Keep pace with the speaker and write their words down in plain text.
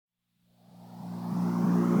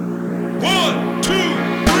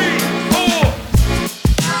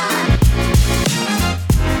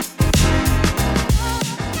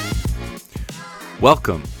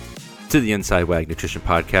Welcome to the Inside WAG Nutrition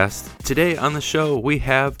Podcast. Today on the show, we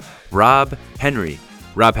have Rob Henry.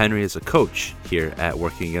 Rob Henry is a coach here at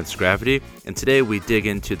Working Against Gravity, and today we dig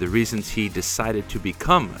into the reasons he decided to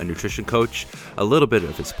become a nutrition coach, a little bit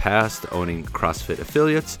of his past, owning CrossFit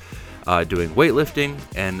affiliates, doing weightlifting,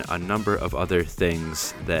 and a number of other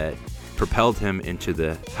things that propelled him into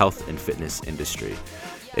the health and fitness industry.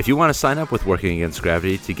 If you want to sign up with Working Against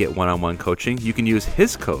Gravity to get one-on-one coaching, you can use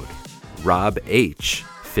his code,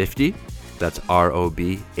 ROBH50. That's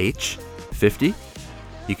ROBH 50.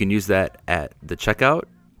 You can use that at the checkout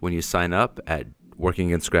when you sign up at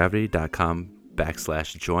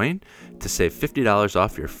workingagainstgravity.com/join to save $50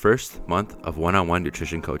 off your first month of one-on-one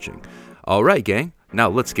nutrition coaching. All right, gang. Now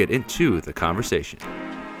let's get into the conversation. 3,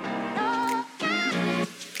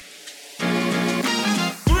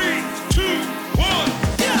 2, 1,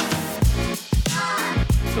 yeah!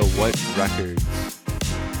 So what records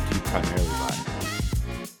do you primarily buy?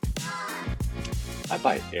 I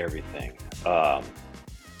buy everything.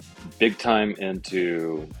 Big time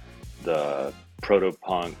into the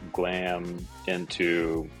proto-punk glam,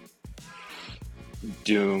 into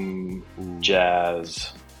doom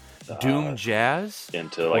jazz. Doom jazz?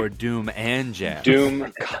 Into like or doom and jazz?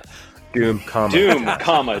 doom,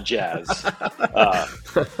 comma jazz.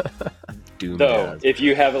 Doom Though, jazz. if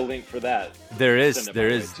you have a link for that, There is send it my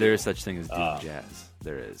way, too. such thing as doom jazz.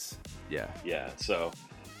 There is. Yeah. Yeah. So,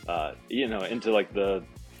 into like the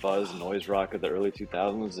fuzz noise rock of the early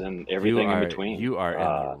 2000s and everything in between. You are in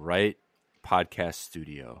the right podcast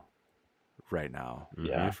studio right now,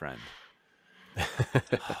 Yeah. my friend.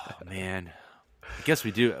 Oh, man. I guess we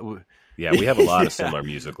do. Yeah, we have a lot of similar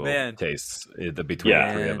musical Man. tastes between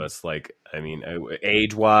Yeah. the three of us. Like, I mean,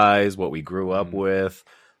 age-wise, what we grew up with.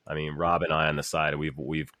 I mean, Rob and I on the side,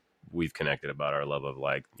 we've connected about our love of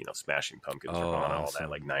like Smashing Pumpkins, Nirvana, all awesome. that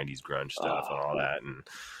like '90s grunge stuff and all that.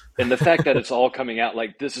 And the fact that it's all coming out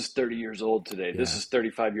like this is 30 years old today. This Yeah. is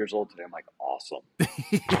 35 years old today. I'm like, awesome.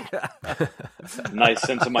 Nice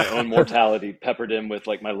sense of my own mortality peppered in with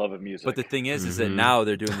like my love of music. But the thing is that now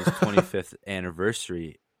they're doing these 25th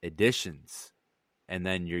anniversary editions, and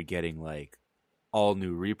then you're getting like all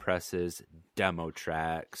new represses, demo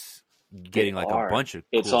tracks, getting like a bunch of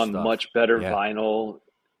it's cool on stuff. much better Yeah. vinyl.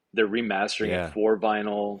 They're remastering Yeah. it for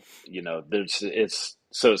vinyl. It's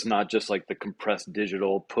not just like the compressed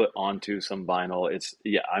digital put onto some vinyl.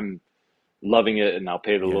 I'm loving it, and I'll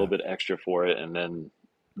pay the little bit extra for it, and then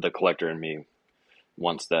the collector in me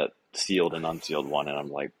wants that sealed and unsealed one, and I'm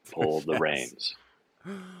like, pull the reins.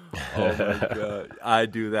 Oh my god, I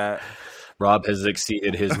do that. Rob has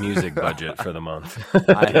exceeded his music budget for the month.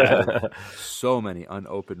 I have so many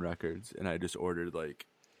unopened records, and I just ordered like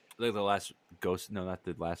the last Ghost. No, not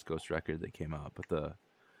the last Ghost record that came out, but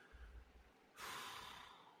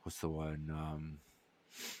what's the one?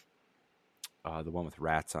 The one with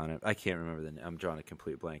rats on it. I can't remember the name. I'm drawing a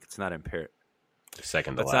complete blank. It's not in Paris.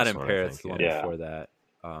 Second to It's last not in one, I Paris. think, It's the one yeah. before that.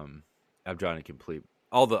 I'm drawing a complete.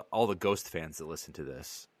 All the Ghost fans that listen to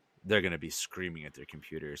this, they're gonna be screaming at their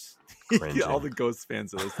computers. Cringing. All the Ghost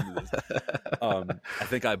fans that listen to this. I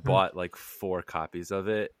think I bought like 4 copies of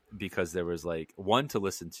it because there was like one to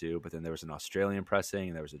listen to, but then there was an Australian pressing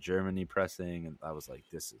and there was a Germany pressing, and I was like,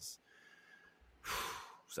 this is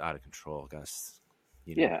it's out of control, guys.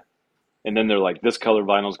 Yeah. And then they're like, this color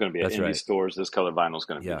vinyl is going to be at That's indie right. stores. This color vinyl is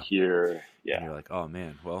going to Yeah. be here. And Yeah. you're like, oh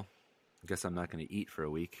man, well, I guess I'm not going to eat for a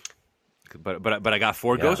week. But I got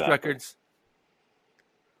 4 Yeah, Ghost exactly. records.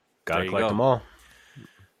 Gotta There you collect go. them all.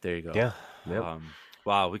 There you go. Yeah. Yep.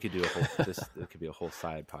 Wow, we could do a whole. It could be a whole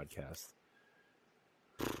side podcast.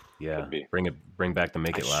 Yeah. Could be. Bring back the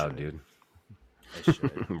Make It Loud, should. dude. I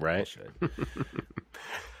should. I Right? should.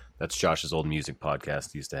 That's Josh's old music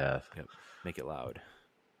podcast he used to have. Yep. Make it loud.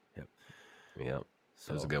 Yep. So,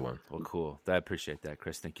 That was a good one. Well, cool. I appreciate that,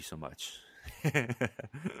 Chris. Thank you so much.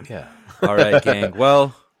 Yeah. All right, gang.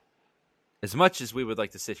 Well, as much as we would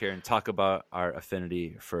like to sit here and talk about our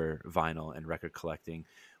affinity for vinyl and record collecting,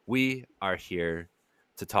 we are here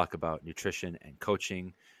to talk about nutrition and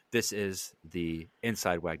coaching. This is the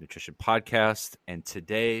Inside WAG Nutrition Podcast, and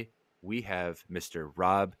today we have Mr.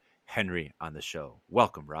 Rob Henry on the show.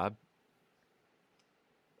 Welcome, Rob.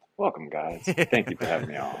 Welcome, guys. Thank you for having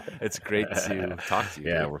me on. It's great to talk to you.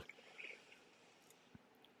 Yeah. dude.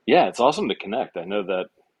 Yeah, it's awesome to connect. I know that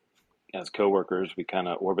as coworkers, we kind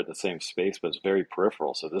of orbit the same space, but it's very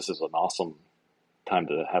peripheral. So this is an awesome time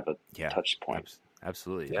to have a touch point.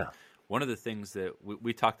 Absolutely. Yeah. One of the things that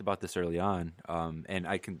we talked about this early on, and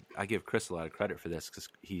I give Chris a lot of credit for this because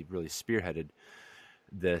he really spearheaded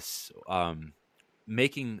this,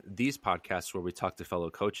 making these podcasts where we talk to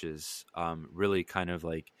fellow coaches really kind of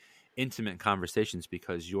like intimate conversations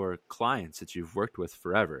because your clients that you've worked with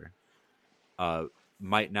forever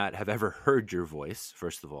might not have ever heard your voice,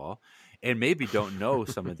 first of all, and maybe don't know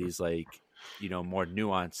some of these like, more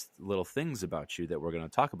nuanced little things about you that we're going to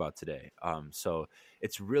talk about today. So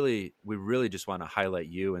we really just want to highlight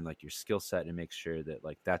you and like your skill set and make sure that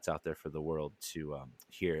like that's out there for the world to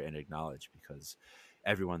hear and acknowledge, because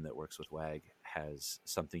everyone that works with WAG has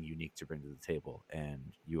something unique to bring to the table,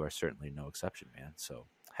 and you are certainly no exception, man. So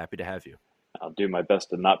happy to have you. I'll do my best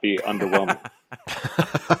to not be underwhelming.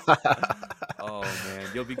 Oh man,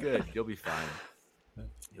 you'll be good. You'll be fine.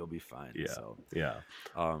 You'll be fine. Yeah. So, yeah.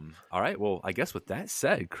 All right. Well, I guess with that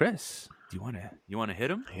said, Chris, do you want to hit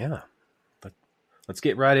him? Yeah. Let's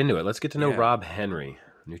get right into it. Let's get to know Yeah. Rob Henry,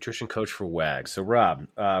 nutrition coach for WAG. So, Rob,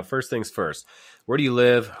 first things first, where do you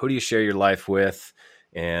live? Who do you share your life with?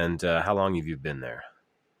 And how long have you been there?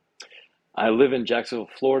 I live in Jacksonville,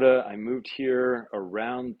 Florida. I moved here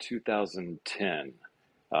around 2010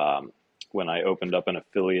 when I opened up an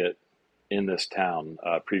affiliate in this town.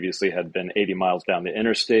 Previously had been 80 miles down the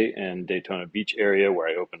interstate in Daytona Beach area where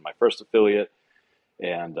I opened my first affiliate.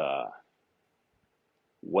 And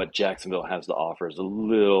what Jacksonville has to offer is a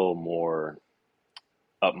little more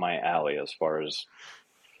up my alley as far as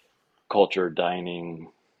culture,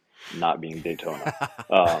 dining, not being Daytona.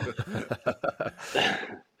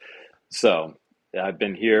 So I've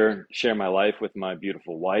been here, share my life with my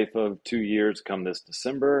beautiful wife of 2 years come this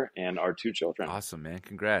December, and our 2 children. Awesome, man.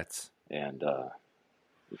 Congrats. And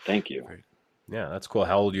thank you. Yeah, that's cool.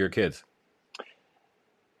 How old are your kids?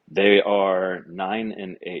 They are 9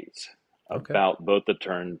 and 8, Okay. about both to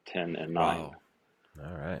turn 10 and 9. Wow.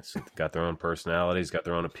 All right. So they've got their own personalities, got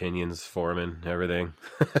their own opinions, forming everything.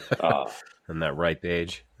 And that ripe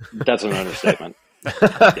age. That's an understatement.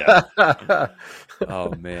 Yeah.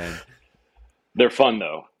 Oh man, They're fun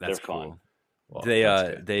though. that's They're cool. fun. Well, They that's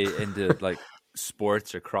good. they into like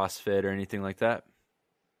sports or CrossFit or anything like that?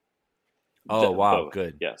 Oh wow, Both,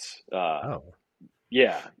 good. Yes. Oh,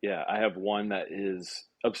 Yeah. I have one that is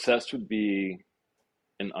obsessed would be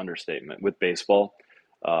an understatement with baseball.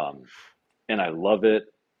 And I love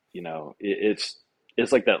it.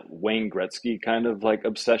 It's like that Wayne Gretzky kind of like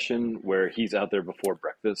obsession where he's out there before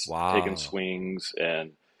breakfast, Wow. taking swings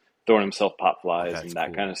and throwing himself pop flies That's and that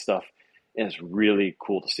cool. kind of stuff. And it's really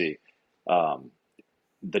cool to see.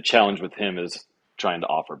 The challenge with him is trying to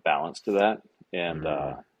offer balance to that. And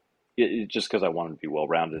just because I want him to be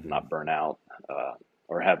well-rounded and not burn out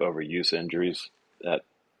or have overuse injuries at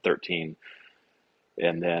 13.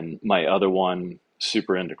 And then my other one,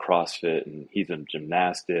 super into CrossFit, and he's in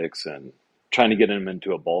gymnastics and trying to get him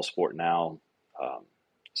into a ball sport now.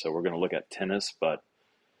 So we're going to look at tennis, but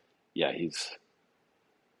yeah, he's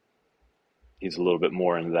a little bit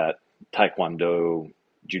more into that taekwondo,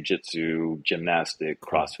 jiu-jitsu, gymnastic,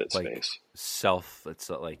 CrossFit Like space. it's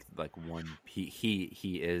like one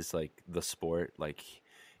he is like the sport, like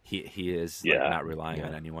he is like Yeah. not relying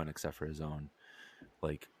on anyone except for his own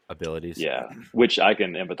like abilities. Yeah, which I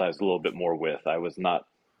can empathize a little bit more with. I was not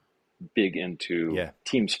big into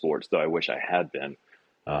team sports, though I wish I had been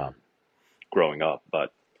growing up.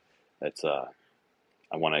 But it's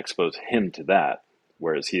I want to expose him to that,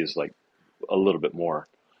 whereas he is like a little bit more,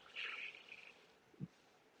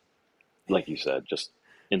 like you said, just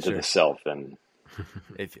into Sure. the self. And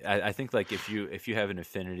I think like if you have an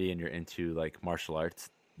affinity and you're into like martial arts,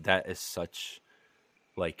 that is such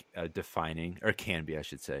like a defining, or can be, I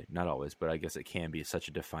should say, not always, but I guess it can be such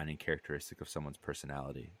a defining characteristic of someone's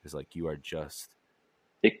personality. Is like you are just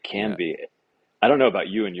it can be. I don't know about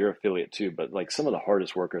you and your affiliate too, but like some of the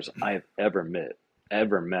hardest workers I have ever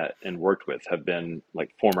met and worked with have been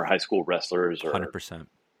like former high school wrestlers or 100%.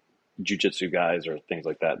 jiu-jitsu guys or things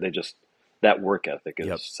like that. They just, that work ethic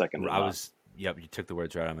is second to none. You took the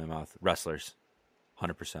words right out of my mouth. Wrestlers,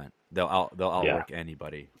 100%. They'll outwork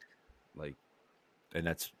anybody. Like, and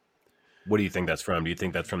that's. what do you think that's from? Do you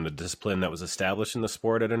think that's from the discipline that was established in the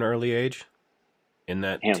sport at an early age? In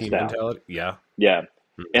that Hands team down. mentality? Yeah. Yeah.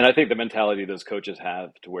 And I think the mentality those coaches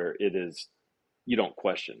have to where it is, you don't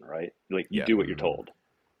question, right? Like you do what you're told.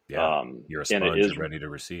 Yeah. You're a and sponge, it is, you're ready to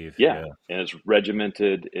receive. yeah. And it's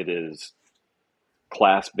regimented. It is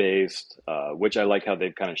class-based, which I like how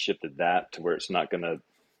they've kind of shifted that to where it's not going to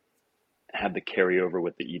have the carryover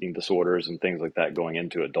with the eating disorders and things like that going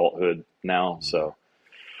into adulthood now. So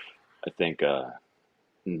I think the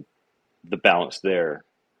balance there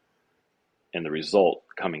and the result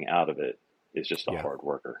coming out of it is just a hard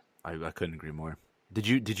worker. I couldn't agree more. Did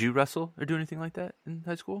you wrestle or do anything like that in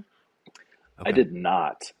high school? Okay. I did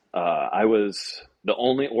not. I was the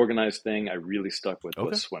only organized thing I really stuck with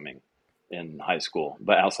was swimming in high school.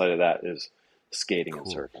 But outside of that is skating and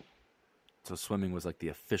surfing. So swimming was like the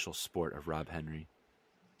official sport of Rob Henry,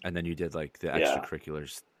 and then you did like the Yeah.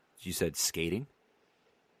 extracurriculars. You said skating.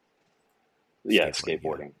 Yeah, Yeah,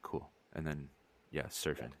 skateboarding. cool. And then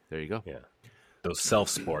surfing. There you go. Yeah. Those self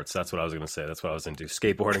sports. That's what I was going to say. That's what I was into.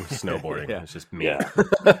 Skateboarding, snowboarding. Yeah. It's just me.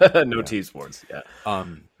 Yeah. No team sports. Yeah.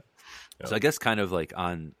 So I guess kind of like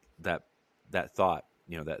on that thought,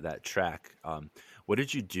 that track. What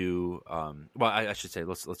did you do? Well, I should say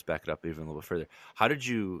let's back it up even a little bit further. How did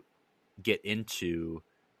you get into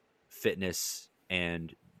fitness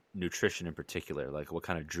and nutrition in particular? Like, what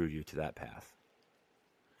kind of drew you to that path?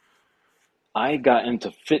 I got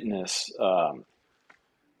into fitness.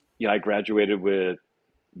 I graduated with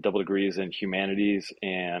double degrees in humanities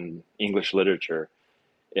and English literature,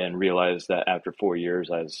 and realized that after 4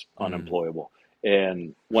 years I was unemployable.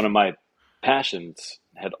 And one of my passions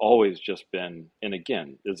had always just been, and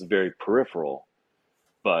again, it's very peripheral,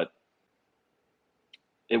 but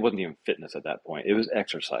it wasn't even fitness at that point. It was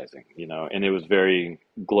exercising, and it was very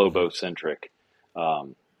globocentric.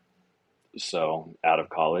 So out of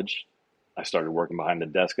college, I started working behind the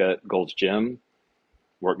desk at Gold's Gym,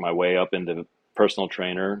 worked my way up into personal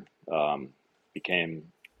trainer,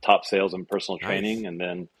 became top sales in personal training. And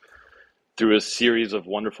then through a series of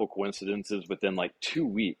wonderful coincidences, within like 2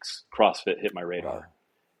 weeks, CrossFit hit my radar. Wow.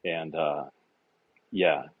 And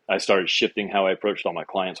I started shifting how I approached all my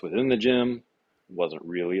clients within the gym. Wasn't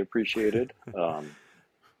really appreciated.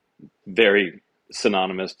 Very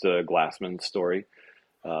synonymous to Glassman's story.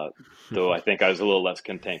 Though I think I was a little less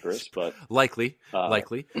cantankerous, but likely.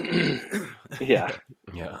 Yeah.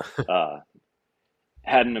 Yeah.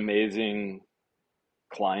 Had an amazing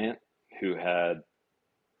client who had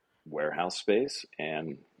warehouse space,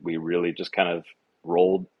 and we really just kind of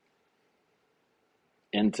rolled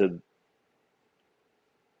into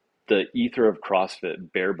the ether of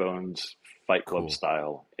CrossFit, bare bones Fight Club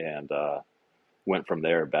style, and went from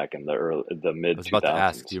there back in the mid 2000s. I was about to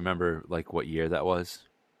ask, do you remember like what year that was?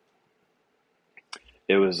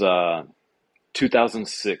 It was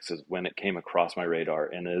 2006 is when it came across my radar,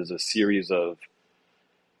 and it is a series of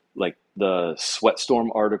like the Sweatstorm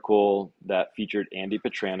article that featured Andy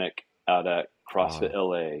Petranek out at CrossFit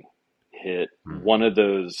LA hit one of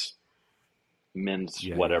those men's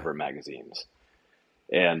magazines.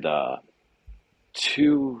 And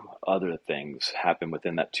two other things happened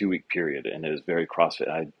within that 2-week period, and it was very CrossFit.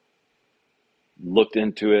 I looked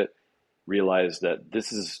into it, realized that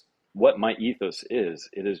this is what my ethos is.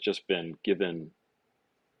 It has just been given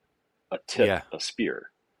a tip, a spear,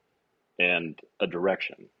 and a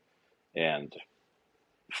direction, and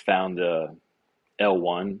found a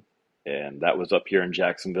L1, and that was up here in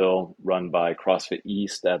Jacksonville, run by CrossFit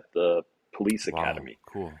East at the Police Academy.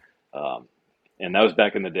 Cool. And that was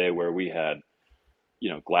back in the day where we had,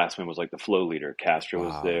 Glassman was like the flow leader. Castro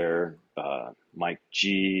was there, Mike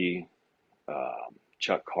G,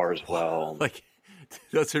 Chuck Carswell. Like,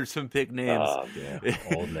 those are some big names.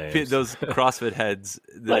 Old names. Those CrossFit heads.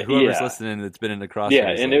 Whoever's listening that's been into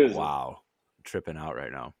CrossFit and like, it was wow, tripping out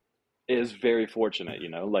right now. It is very fortunate,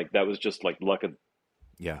 like that was just like luck of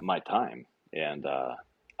my time. And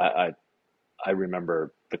I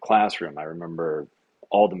remember the classroom. I remember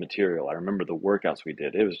all the material. I remember the workouts we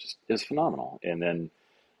did. It was phenomenal. And then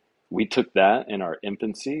we took that in our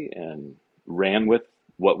infancy and ran with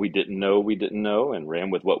what we didn't know, and ran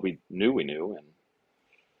with what we knew. And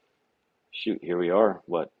shoot, here we are,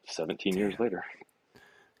 17 years later.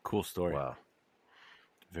 Cool story. Wow.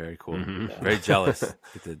 Very cool. Very jealous.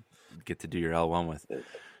 Get to do your L1 with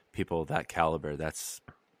people of that caliber. That's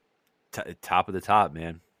top of the top,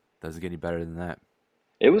 man. Doesn't get any better than that.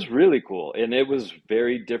 It was really cool. And it was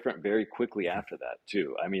very different very quickly after that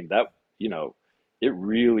too. I mean, that, it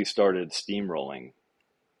really started steamrolling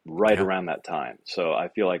right around that time. So I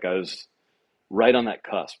feel like I was right on that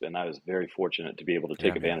cusp, and I was very fortunate to be able to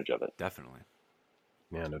take advantage of it. Definitely.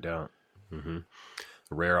 Yeah, no doubt. A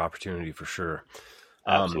rare opportunity for sure.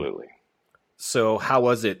 Absolutely. So how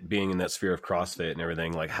was it being in that sphere of CrossFit and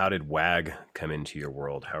everything? Like, how did WAG come into your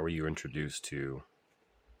world? How were you introduced to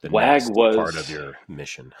the WAG next was part of your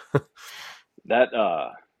mission? That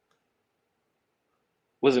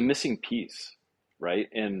was a missing piece, right?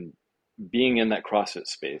 And being in that CrossFit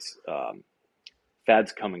space,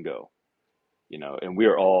 fads come and go, and we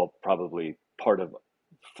are all probably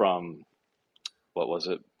from, what was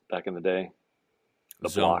it back in the day? The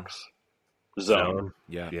Zone. blocks. Zone.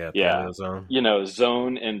 Yeah. Zone.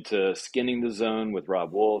 Zone into skinning the zone with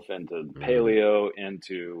Rob Wolf, into paleo,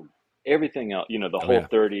 into everything else, the whole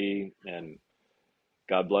 30, and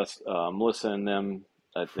God bless Melissa and them.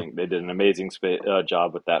 I think they did an amazing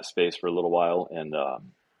job with that space for a little while. And,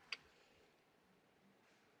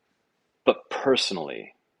 but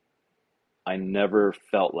personally, I never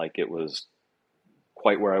felt like it was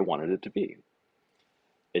quite where I wanted it to be.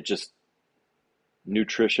 It just,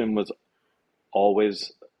 nutrition was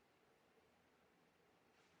always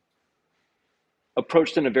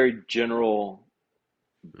approached in a very general,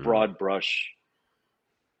 broad brush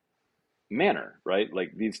manner, right?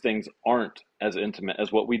 Like these things aren't as intimate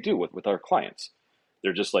as what we do with our clients.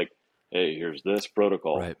 They're just like, hey, here's this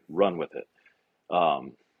protocol, Right. run with it.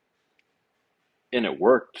 And it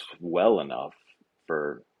worked well enough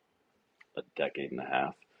for a decade and a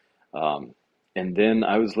half. And then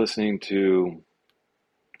I was listening to,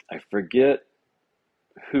 I forget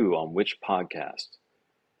who on which podcast.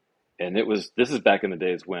 And this is back in the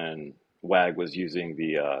days when WAG was using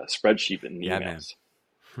the spreadsheet in Yeah, emails.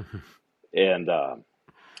 And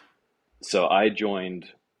so I joined,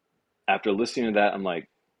 after listening to that, I'm like,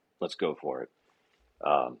 let's go for it.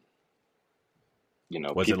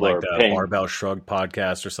 Was it people like are the paying. Barbell Shrugged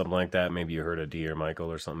podcast or something like that? Maybe you heard of D or Michael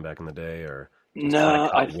or something back in the day, or just kind No,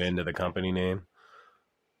 of caught wind of the company name?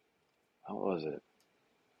 How was it?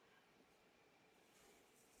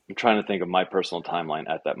 I'm trying to think of my personal timeline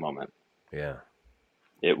at that moment. Yeah.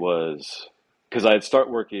 It was because I had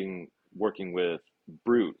started working with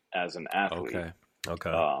Brute as an athlete.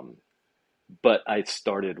 Okay. But I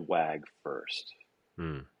started WAG first.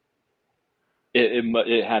 Hmm.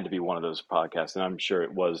 It had to be one of those podcasts, and I'm sure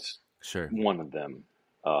it was Sure. one of them.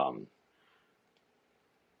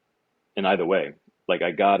 And either way, like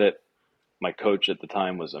I got it. My coach at the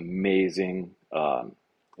time was amazing.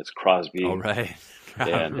 It's Crosby. All right.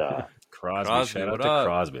 And Crosby, shout out what to up?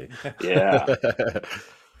 Crosby. yeah,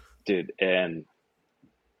 dude. And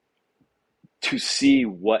to see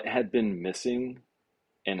what had been missing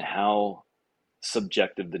and how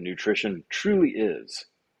subjective the nutrition truly is,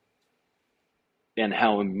 and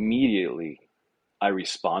how immediately I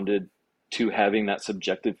responded to having that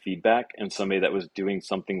subjective feedback and somebody that was doing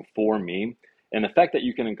something for me. And the fact that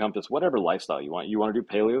you can encompass whatever lifestyle you want. You want to do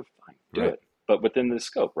paleo? Fine, do Right. it. But within the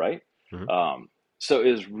scope, right? Mhm. So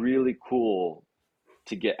it was really cool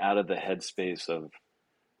to get out of the headspace of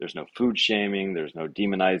there's no food shaming, there's no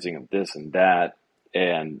demonizing of this and that.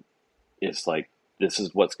 And it's like, this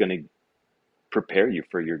is what's going to prepare you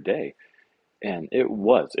for your day. And it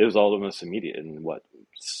was almost immediate in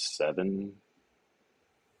 7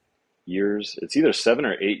 years? It's either 7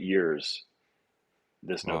 or 8 years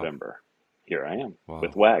this Wow. November. Here I am Wow.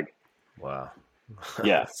 with WAG. Wow.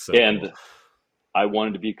 Yeah. So and cool. I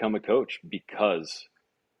wanted to become a coach because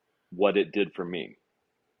what it did for me.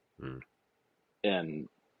 Mm. And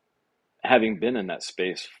having been in that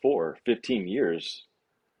space for 15 years,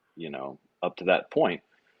 up to that point,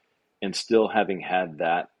 and still having had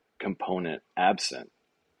that component absent,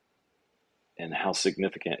 and how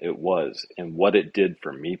significant it was and what it did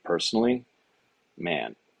for me personally,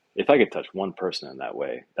 man, if I could touch one person in that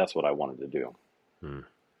way, that's what I wanted to do.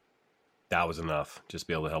 That was enough. Just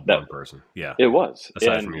be able to help That- one person. Yeah. It was.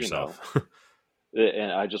 Aside And, from yourself.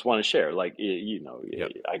 And I just want to share, like,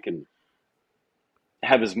 Yep. I can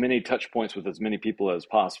have as many touch points with as many people as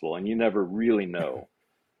possible, and you never really know.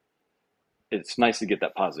 It's nice to get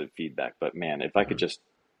that positive feedback, but man, if I could just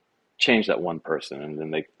change that one person, and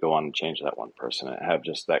then they could go on and change that one person and have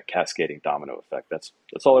just that cascading domino effect. That's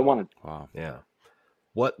all I wanted. Wow. Yeah.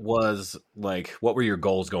 What were your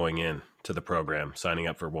goals going in to the program, signing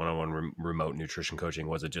up for one-on-one remote nutrition coaching?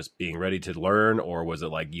 Was it just being ready to learn, or was it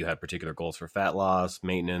like you had particular goals for fat loss,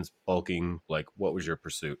 maintenance, bulking? Like, what was your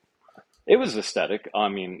pursuit? It was aesthetic. I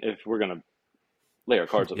mean, if we're going to lay our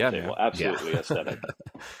cards on Yeah, the table, man. absolutely aesthetic.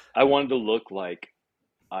 I wanted to look like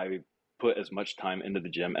I put as much time into the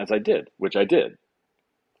gym as I did, which I did.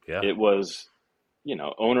 Yeah. It was,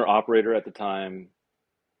 owner operator at the time.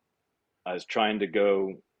 I was trying to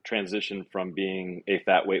go transition from being a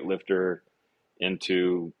fat weightlifter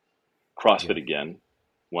into CrossFit again.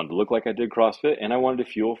 Wanted to look like I did CrossFit, and I wanted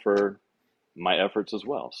to fuel for my efforts as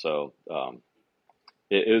well. So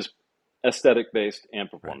it is aesthetic based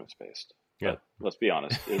and performance based. Yeah. But let's be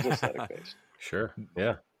honest, it is aesthetic based. Sure.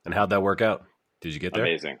 Yeah. And how'd that work out? Did you get there?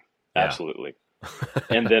 Amazing. Yeah. Absolutely.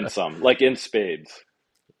 And then some, like in spades.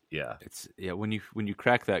 Yeah. It's when you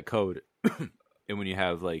crack that code, and when you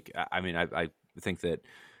have I think that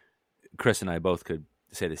Chris and I both could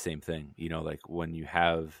say the same thing. Like when you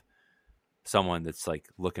have someone that's like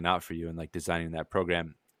looking out for you and like designing that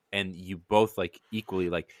program, and you both like equally,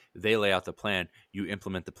 like they lay out the plan, you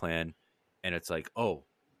implement the plan, and it's like, oh,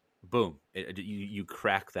 boom, you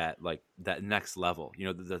crack that, like that next level.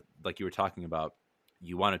 Like you were talking about,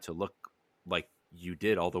 you wanted to look like you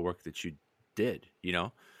did all the work that you did,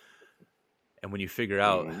 and when you figure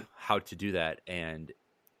out how to do that, and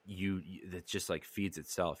that just like feeds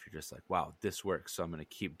itself. You're just like, wow, this works, so I'm going to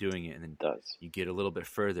keep doing it. And then It does. you get a little bit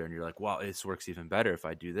further and you're like, wow, this works even better if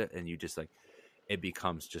I do that. And you just like, it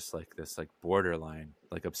becomes just like this like borderline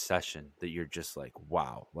like obsession that you're just like,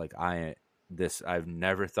 wow, like I've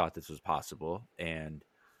never thought this was possible. And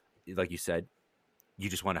like you said, you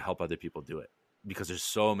just want to help other people do it because there's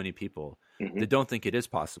so many people that don't think it is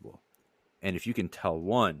possible. And if you can tell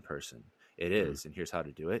one person it is, and here's how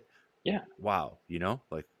to do it. Yeah. Wow.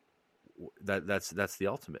 Like that's the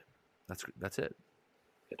ultimate. That's it.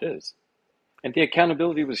 It is. And the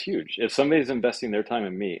accountability was huge. If somebody's investing their time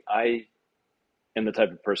in me, I am the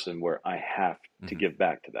type of person where I have to give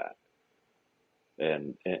back to that.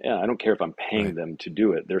 And I don't care if I'm paying them to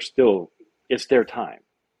do it. It's their time,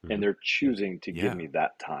 and they're choosing to give me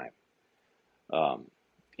that time.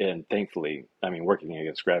 And thankfully, I mean, Working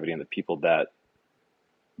Against Gravity and the people that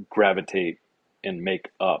gravitate and make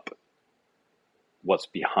up what's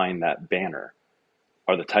behind that banner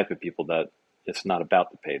are the type of people that it's not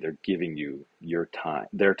about the pay. They're giving you their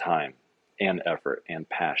time and effort and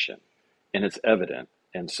passion, and it's evident.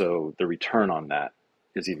 And so the return on that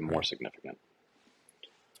is even more significant.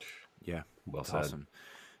 Yeah. Well said.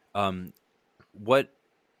 Awesome.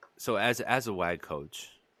 So as a WAG coach,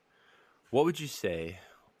 what would you say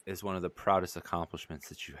is one of the proudest accomplishments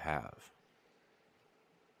that you have?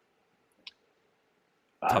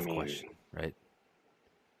 Tough question, right?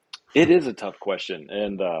 It is a tough question.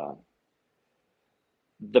 And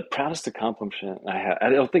the proudest accomplishment I have, I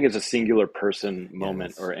don't think it's a singular person,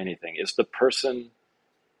 moment, or anything. It's the person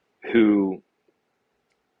who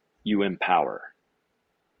you empower.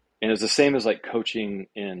 And it's the same as like coaching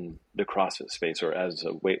in the CrossFit space or as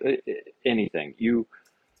a anything. You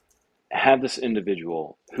have this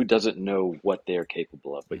individual who doesn't know what they're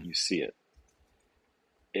capable of, but you see it.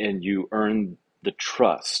 And you earn the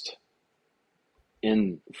trust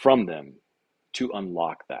from them to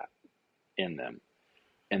unlock that in them.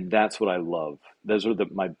 And that's what I love. Those are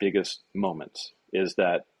my biggest moments, is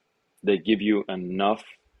that they give you enough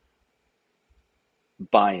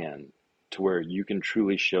buy-in to where you can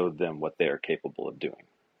truly show them what they are capable of doing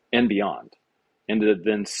and beyond, and to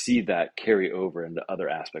then see that carry over into other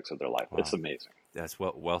aspects of their life. Wow. It's amazing. That's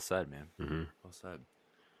well said, man. Mm-hmm. Well said.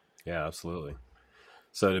 Yeah, absolutely.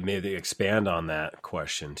 So to maybe expand on that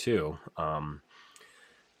question too,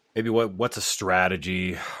 maybe what's a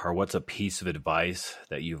strategy or what's a piece of advice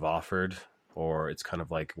that you've offered, or it's kind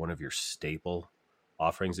of like one of your staple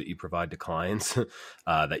offerings that you provide to clients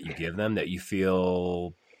that you give them that you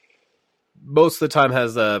feel most of the time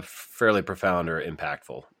has a fairly profound or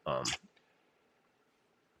impactful?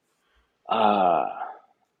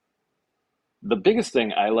 The biggest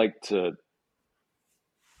thing I like to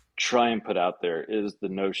try and put out there is the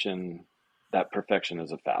notion that perfection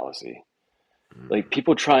is a fallacy. Like,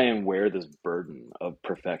 people try and wear this burden of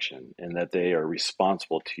perfection and that they are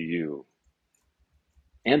responsible to you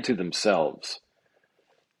and to themselves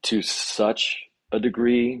to such a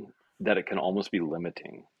degree that it can almost be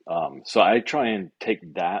limiting. So I try and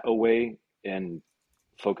take that away and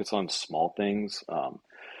focus on small things,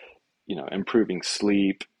 improving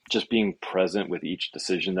sleep, just being present with each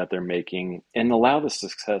decision that they're making, and allow the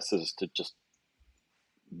successes to just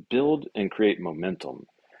build and create momentum,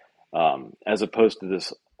 as opposed to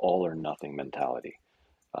this all or nothing mentality.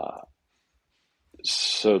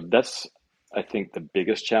 So that's, I think, the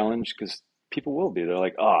biggest challenge, because people will be. They're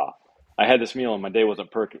like, I had this meal and my day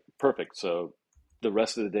wasn't perfect. So the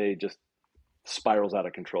rest of the day just spirals out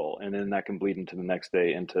of control. And then that can bleed into the next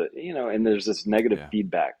day and there's this negative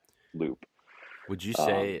feedback loop. Would you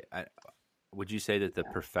say that the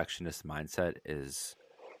perfectionist mindset is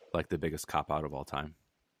like the biggest cop-out of all time?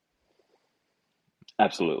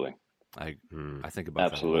 Absolutely. I think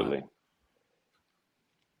about absolutely. That a lot.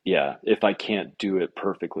 Yeah. If I can't do it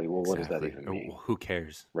perfectly, well, what does that even mean? Who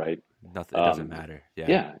cares? Right. Nothing. It doesn't matter.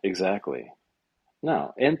 Yeah, exactly.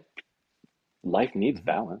 No. And life needs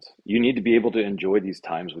balance. You need to be able to enjoy these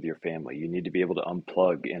times with your family. You need to be able to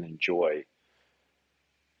unplug and enjoy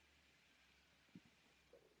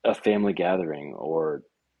a family gathering, or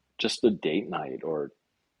just a date night, or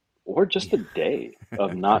just a day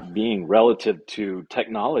of not being relative to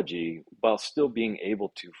technology, while still being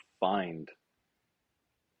able to find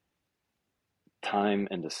time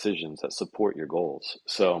and decisions that support your goals.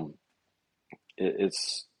 So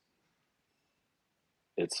it's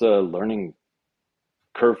a learning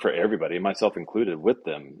curve for everybody, myself included, with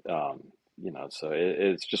them. So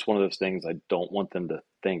it's just one of those things. I don't want them to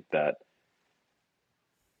think that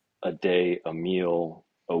a day, a meal,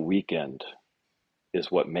 a weekend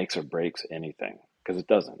is what makes or breaks anything, because it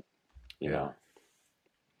doesn't, you know?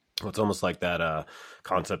 Well, it's almost like that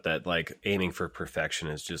concept that like aiming for perfection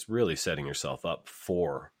is just really setting yourself up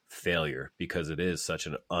for failure because it is such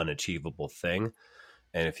an unachievable thing.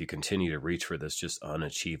 And if you continue to reach for this just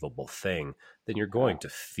unachievable thing, then you're going to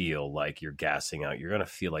feel like you're gassing out. You're going to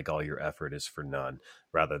feel like all your effort is for none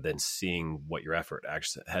rather than seeing what your effort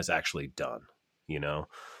has actually done, you know?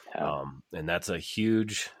 Yeah. And that's a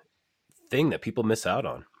huge thing that people miss out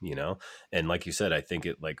on, you know? And like you said, I think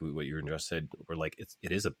it, like what you just said, we're like,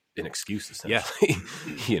 it is an excuse essentially,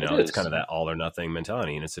 you know, it's kind of that all or nothing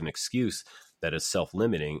mentality. And it's an excuse that is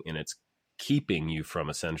self-limiting and it's keeping you from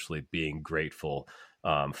essentially being grateful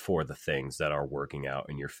for the things that are working out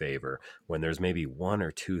in your favor when there's maybe one or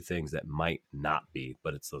two things that might not be,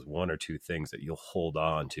 but it's those one or two things that you'll hold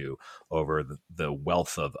on to over the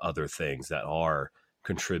wealth of other things that are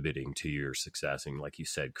contributing to your success. And like you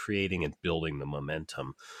said, creating and building the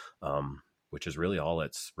momentum, which is really all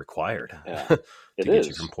that's required to get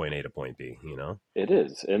you from point A to point B, you know? It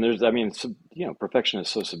is. And there's, I mean, you know, perfection is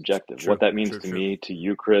so subjective. What that means to me, to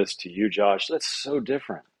you, Chris, to you, Josh, that's so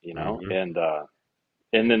different, you know?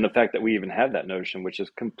 And then the fact that we even have that notion, which is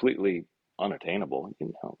completely unattainable,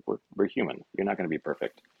 you know, we're human. You're not going to be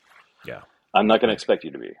perfect. Yeah. I'm not going to expect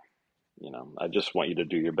you to be, you know, I just want you to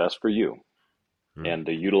do your best for you and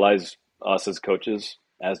to utilize us as coaches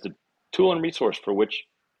as the tool and resource for which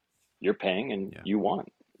you're paying and you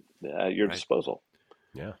want at your disposal.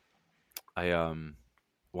 Yeah. I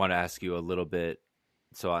want to ask you a little bit.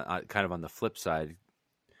 So I kind of on the flip side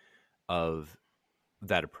of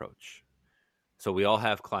that approach. So we all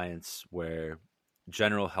have clients where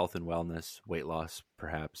general health and wellness, weight loss,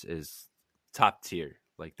 perhaps, is top tier.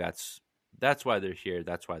 Like that's why they're here.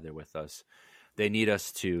 That's why they're with us. They need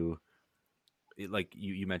us to, like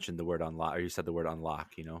you mentioned the word unlock, or you said the word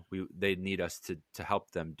unlock. You know, they need us to help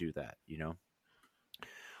them do that. You know,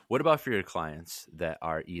 what about for your clients that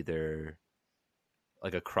are either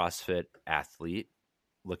like a CrossFit athlete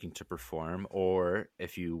looking to perform, or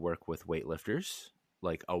if you work with weightlifters,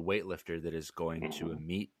 like a weightlifter that is going to a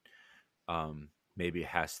meet, maybe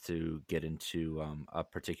has to get into a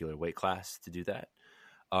particular weight class to do that.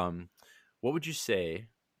 What would you say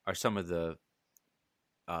are some of the,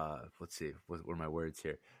 let's see, what are my words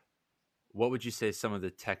here? What would you say some of the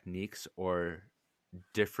techniques or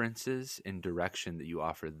differences in direction that you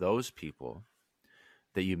offer those people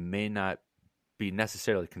that you may not be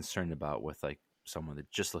necessarily concerned about with like someone that's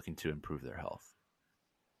just looking to improve their health?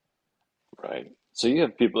 Right. So you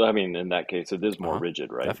have people, I mean, in that case, it is more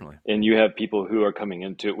rigid, right? Definitely. And you have people who are coming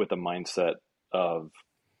into it with a mindset of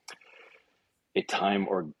a time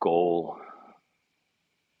or goal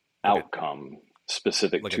outcome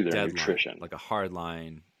specific like to their deadline, nutrition. like a hard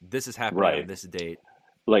line. This is happening on this date.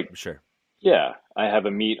 Like, sure. Yeah, I have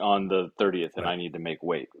a meet on the 30th and I need to make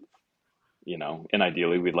weight, you know, and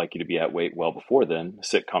ideally we'd like you to be at weight well before then,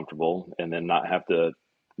 sit comfortable, and then not have to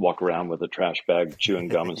walk around with a trash bag, chewing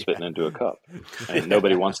gum and spitting into a cup. I mean,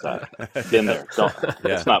 nobody wants that. Been there.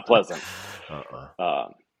 It's not pleasant.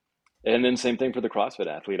 And then same thing for the CrossFit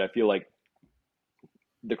athlete. I feel like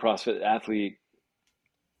the CrossFit athlete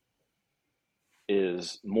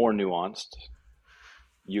is more nuanced.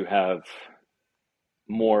 You have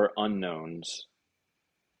more unknowns,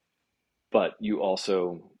 but you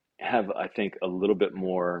also have, I think, a little bit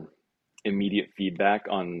more immediate feedback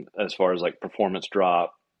on as far as like performance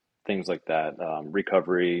drop, things like that,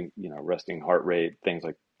 recovery, you know, resting heart rate, things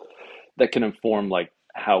like that can inform like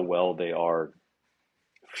how well they are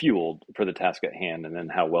fueled for the task at hand, and then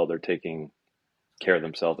how well they're taking care of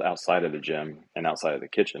themselves outside of the gym and outside of the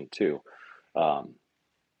kitchen too.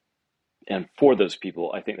 And for those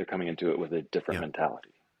people, I think they're coming into it with a different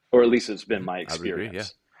mentality, or at least it's been my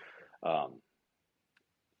experience.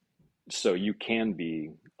 So you can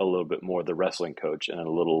be a little bit more the wrestling coach and a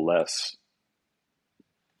little less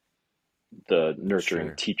the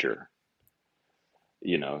nurturing teacher.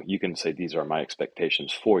 You know, you can say, these are my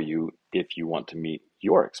expectations for you if you want to meet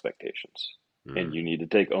your expectations, and you need to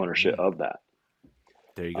take ownership of that.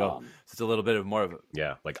 There you go. So it's a little bit of more of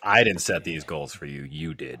a... like I didn't set these goals for you.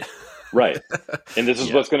 You did. Right. And this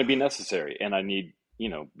is what's going to be necessary. And I need, you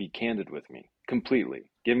know, be candid with me completely.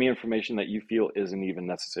 Give me information that you feel isn't even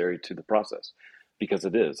necessary to the process, because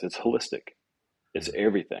it is. It's holistic. It's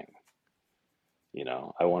everything. You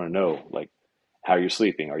know, I want to know, like, how you're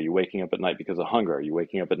sleeping. Are you waking up at night because of hunger? Are you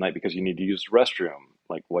waking up at night because you need to use the restroom?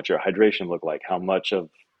 Like, what's your hydration look like? How much of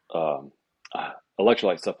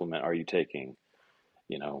electrolyte supplement are you taking?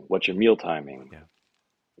 You know, what's your meal timing?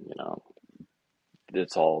 You know,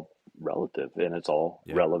 it's all relative and it's all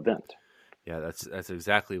relevant. Yeah, that's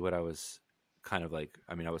exactly what I was kind of like.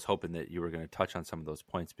 I mean, I was hoping that you were going to touch on some of those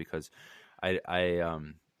points, because I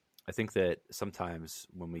I think that sometimes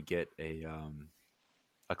when we get a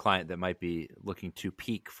client that might be looking to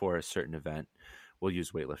peak for a certain event, we'll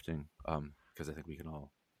use weightlifting because I think we can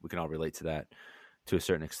all relate to that to a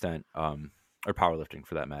certain extent, or powerlifting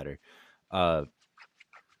for that matter.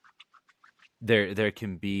 There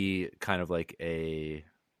can be kind of like a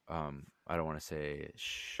I don't want to say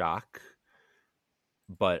shock,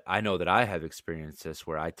 but I know that I have experienced this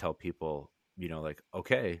where I tell people, like,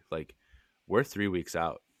 okay, like we're 3 weeks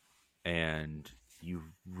out and you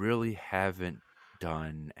really haven't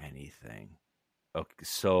done anything. Okay,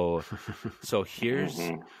 so here's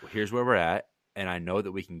where we're at, and I know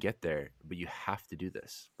that we can get there, but you have to do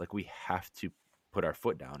this. Like we have to put our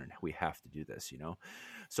foot down and we have to do this,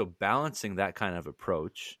 So balancing that kind of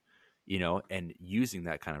approach, and using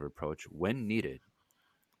that kind of approach when needed,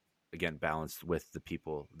 again, balanced with the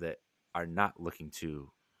people that are not looking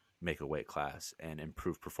to make a weight class and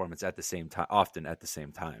improve performance at the same time, often at the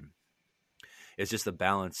same time. It's just the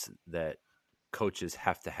balance that coaches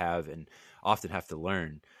have to have and often have to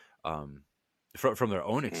learn from their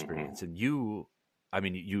own experience. And you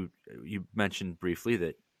mentioned briefly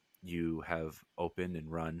that you have opened and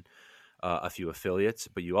run a few affiliates,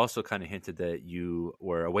 but you also kind of hinted that you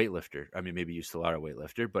were a weightlifter. I mean, maybe you still are a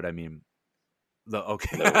weightlifter, but I mean,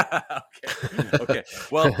 okay. Okay.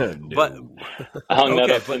 Well, but I hung that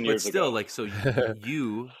okay, up 10 but years still, ago. like, so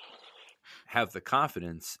you have the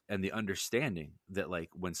confidence and the understanding that, like,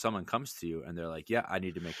 when someone comes to you and they're like, yeah, I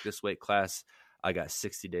need to make this weight class, I got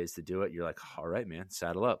 60 days to do it. You're like, all right, man,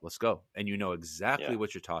 saddle up, let's go. And you know exactly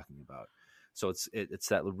what you're talking about. So it's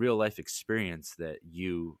that real life experience that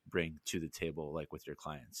you bring to the table, like with your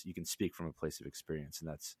clients. You can speak from a place of experience, and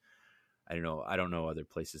that's, I don't know other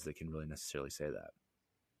places that can really necessarily say that.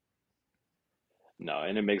 No,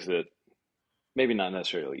 and it makes it maybe not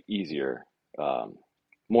necessarily easier,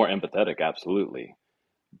 more empathetic, absolutely.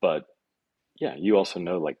 But yeah, you also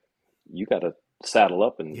know, like, you got to saddle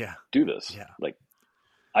up and do this. Yeah. Like,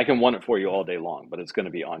 I can want it for you all day long, but it's going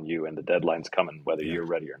to be on you, and the deadline's coming whether you're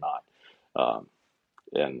ready or not.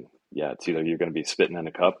 And yeah, it's either you're going to be spitting in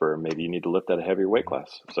a cup or maybe you need to lift at a heavier weight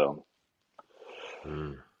class. So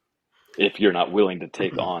if you're not willing to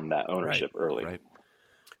take on that ownership early. Right.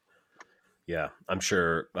 Yeah, I'm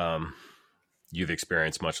sure you've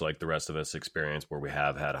experienced, much like the rest of us experience, where we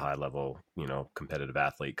have had a high level, competitive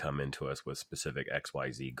athlete come into us with specific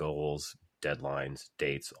XYZ goals, deadlines,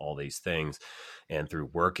 dates, all these things. And through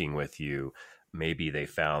working with you, maybe they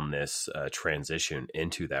found this transition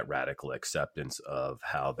into that radical acceptance of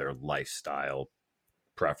how their lifestyle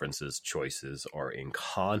preferences, choices are in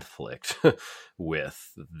conflict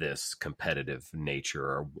with this competitive nature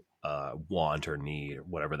or want or need, or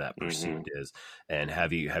whatever that pursuit is. And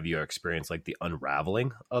have you experienced like the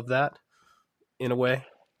unraveling of that in a way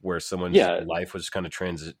where someone's life was kind of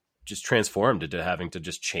just transformed into having to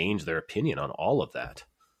just change their opinion on all of that?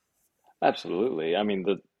 Absolutely. I mean,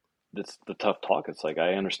 it's the tough talk. It's like,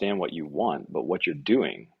 I understand what you want, but what you're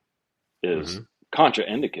doing is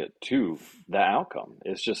contraindicate to the outcome.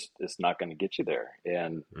 It's not going to get you there.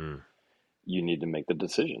 And you need to make the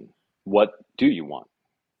decision. What do you want?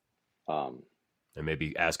 And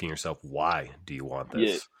maybe asking yourself, why do you want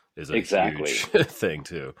this is a huge thing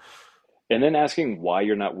too. And then asking why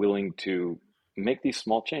you're not willing to make these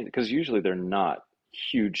small changes, because usually they're not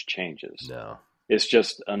huge changes. No. It's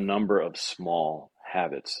just a number of small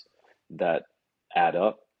habits that add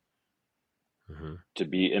up to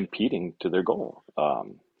be impeding to their goal.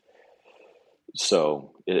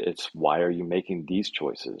 So it's, why are you making these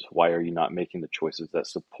choices? Why are you not making the choices that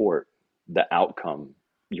support the outcome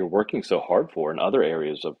you're working so hard for in other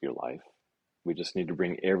areas of your life? We just need to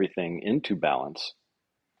bring everything into balance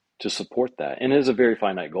to support that. And it is a very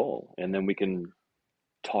finite goal. And then we can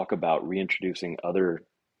talk about reintroducing other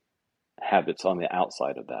habits on the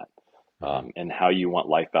outside of that, and how you want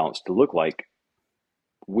life balance to look like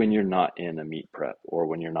when you're not in a meet prep or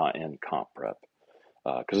when you're not in comp prep,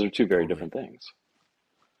 because they're two very different things.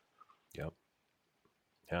 Yep.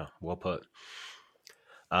 Yeah, well put.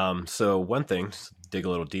 So one thing, just dig a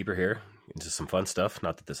little deeper here into some fun stuff.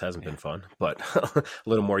 Not that this hasn't been fun, but a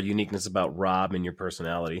little more uniqueness about Rob and your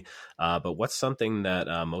personality. But what's something that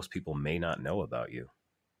most people may not know about you?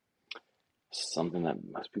 Something that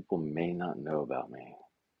most people may not know about me.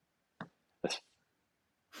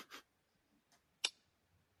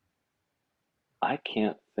 I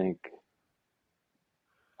can't think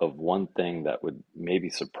of one thing that would maybe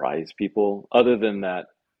surprise people, other than that,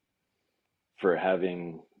 for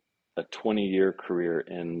having a 20-year career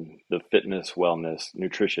in the fitness, wellness,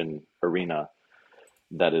 nutrition arena,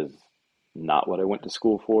 that is not what I went to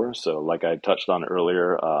school for. So like I touched on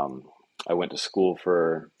earlier, I went to school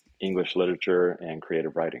for English literature and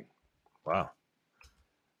creative writing. Wow.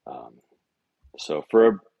 So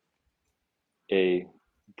for a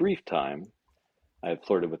brief time, I had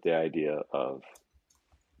flirted with the idea of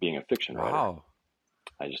being a fiction writer. Wow.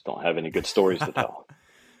 I just don't have any good stories to tell,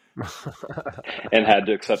 and had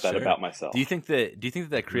to accept that Sure. about myself. Do you think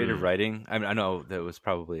that creative writing? I mean, I know that was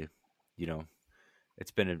probably,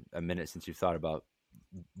 it's been a minute since you've thought about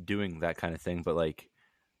doing that kind of thing, but like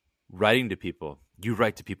writing to people, you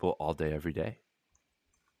write to people all day, every day.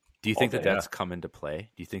 Do you think that that's come into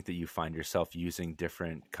play? Do you think that you find yourself using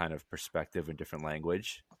different kind of perspective and different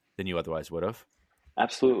language than you otherwise would have?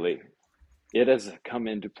 Absolutely. It has come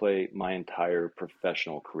into play my entire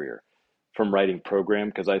professional career from writing program,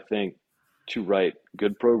 because I think to write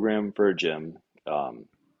good program for a gym,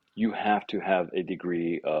 you have to have a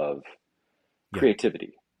degree of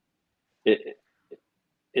creativity.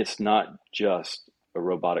 It's not just a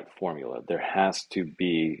robotic formula. There has to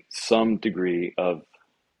be some degree of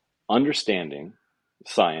understanding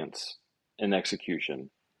science and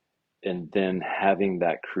execution, and then having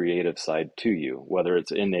that creative side to you, whether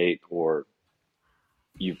it's innate or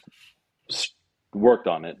you've worked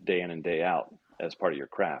on it day in and day out as part of your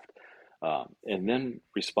craft. And then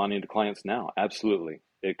responding to clients now, absolutely.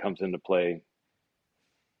 It comes into play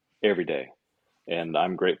every day. And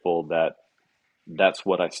I'm grateful that that's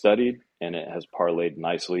what I studied, and it has parlayed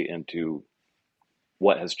nicely into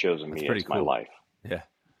what has chosen me as my life. Yeah.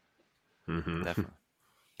 Mm-hmm. Definitely.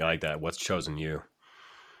 I like that. What's chosen you?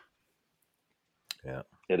 Yeah.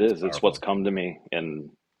 It is. It's what's come to me,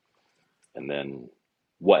 and then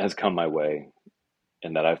what has come my way,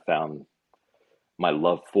 and that I've found my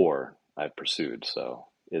love for, I've pursued. So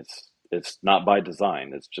it's not by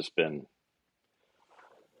design. It's just been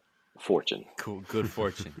fortune. Cool. Good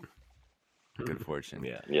fortune. Good fortune.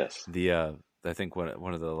 Yeah. Yes. I think one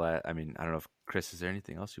of the last, I mean, I don't know if Chris, is there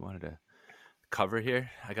anything else you wanted to cover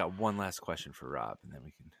here? I got one last question for Rob, and then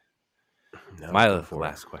we can. No, My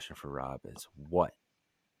last question for Rob is, what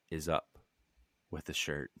is up with the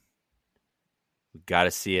shirt? We got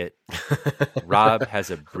to see it. Rob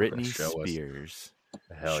has a Britney Spears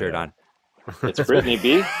shirt on. It's Britney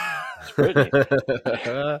B. It's Britney.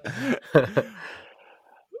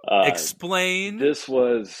 Explain. This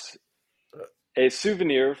was a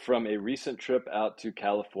souvenir from a recent trip out to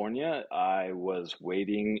California. I was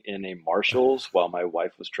waiting in a Marshall's while my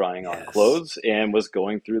wife was trying on clothes and was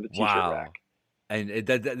going through the t-shirt rack. And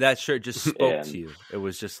that shirt just spoke to you. It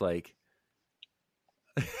was just like...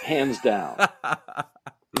 Hands down.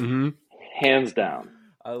 Mm-hmm. Hands down.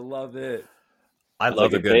 I love it. I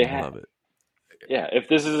love it. Love it. Yeah, if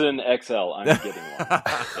this is an XL, I'm getting one.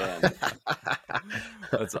 And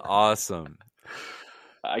that's awesome.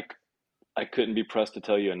 I couldn't be pressed to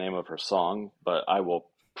tell you a name of her song, but I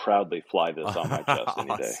will proudly fly this on my chest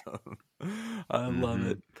any day. I love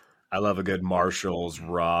it. I love a good Marshalls,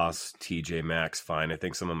 Ross, TJ Maxx find. I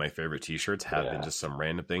think some of my favorite t-shirts have been just some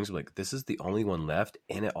random things. Like, this is the only one left,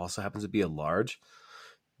 and it also happens to be a large.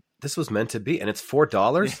 This was meant to be, and it's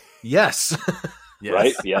 $4? Yes. Yes.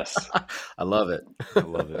 Right? Yes. I love it. I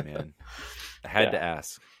love it, man. I had to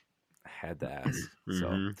ask.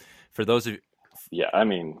 So, for those of you... Yeah, I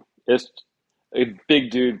mean, it's a big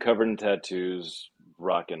dude covered in tattoos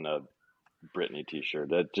rocking a Britney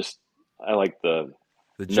t-shirt. That just, I like the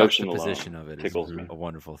juxtaposition of it tickles is me. a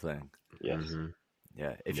wonderful thing. Yes. Mm-hmm.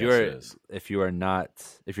 Yeah. If you're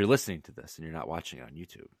listening to this and you're not watching on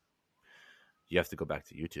YouTube, you have to go back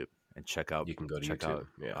to YouTube and check out. You can go to YouTube.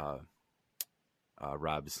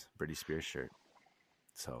 Rob's Britney Spears shirt.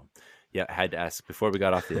 So, yeah, I had to ask before we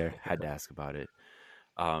got off the air. Had to ask about it.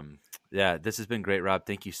 Yeah, this has been great, Rob.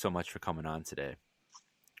 Thank you so much for coming on today.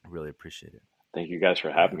 I really appreciate it. Thank you guys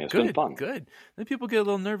for having me. It's been fun. Good. Then people get a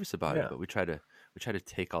little nervous about it, but we try to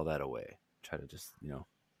take all that away. Try to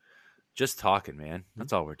just talking, man.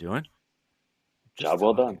 That's all we're doing. Job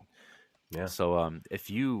well done. Yeah. So, if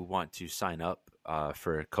you want to sign up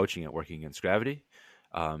for coaching at Working Against Gravity,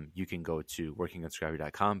 you can go to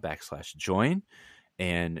workingagainstgravity.com/join.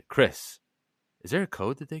 And Chris, is there a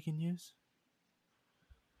code that they can use?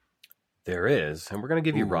 There is, and we're going to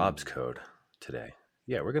give you Rob's code today.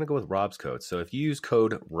 Yeah, we're going to go with Rob's code. So if you use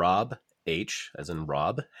code ROBH, as in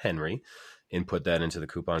Rob Henry, input that into the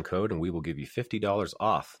coupon code, and we will give you $50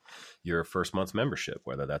 off your first month's membership,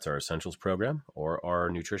 whether that's our Essentials program or our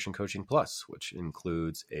Nutrition Coaching Plus, which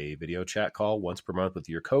includes a video chat call once per month with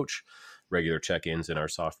your coach, regular check-ins in our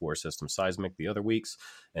software system Seismic the other weeks,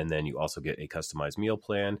 and then you also get a customized meal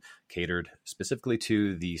plan catered specifically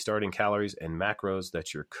to the starting calories and macros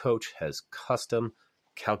that your coach has custom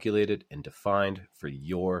calculated and defined for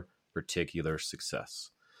your particular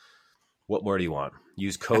success. What more do you want?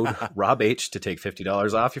 Use code RobH to take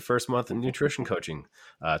 $50 off your first month in nutrition coaching.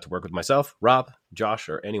 To work with myself, Rob, Josh,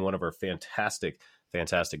 or any one of our fantastic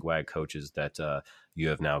WAG coaches that you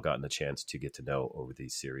have now gotten the chance to get to know over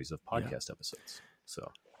these series of podcast episodes. So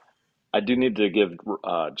I do need to give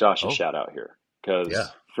Josh a shout out here, because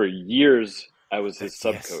for years I was his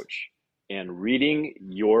sub coach, and reading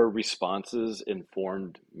your responses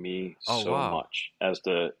informed me much as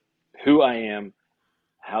to who I am,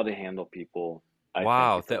 how to handle people.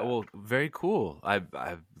 Well, very cool.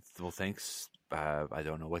 Well, thanks. I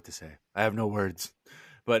don't know what to say. I have no words.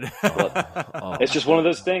 But it's just one of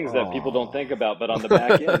those things that people don't think about. But on the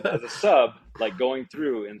back end, as a sub, like going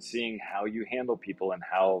through and seeing how you handle people and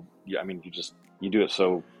how you do it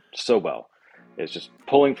so well. It's just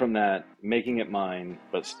pulling from that, making it mine,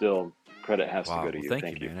 but still credit has to go to you.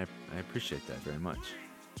 Thank you, man. I appreciate that very much.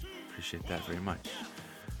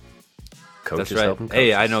 Coaches. That's right.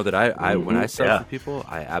 Hey, I know that I when I sub for people,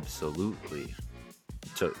 I absolutely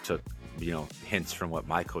took hints from what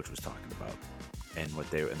my coach was talking about. And what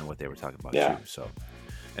they were talking about too. So,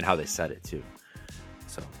 and how they said it too.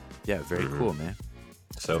 So, very cool, man.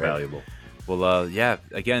 So valuable. Well,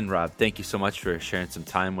 again, Rob, thank you so much for sharing some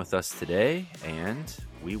time with us today, and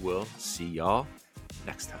we will see y'all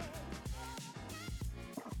next time.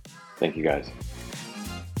 Thank you, guys.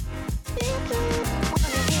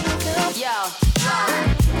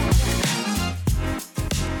 Yo.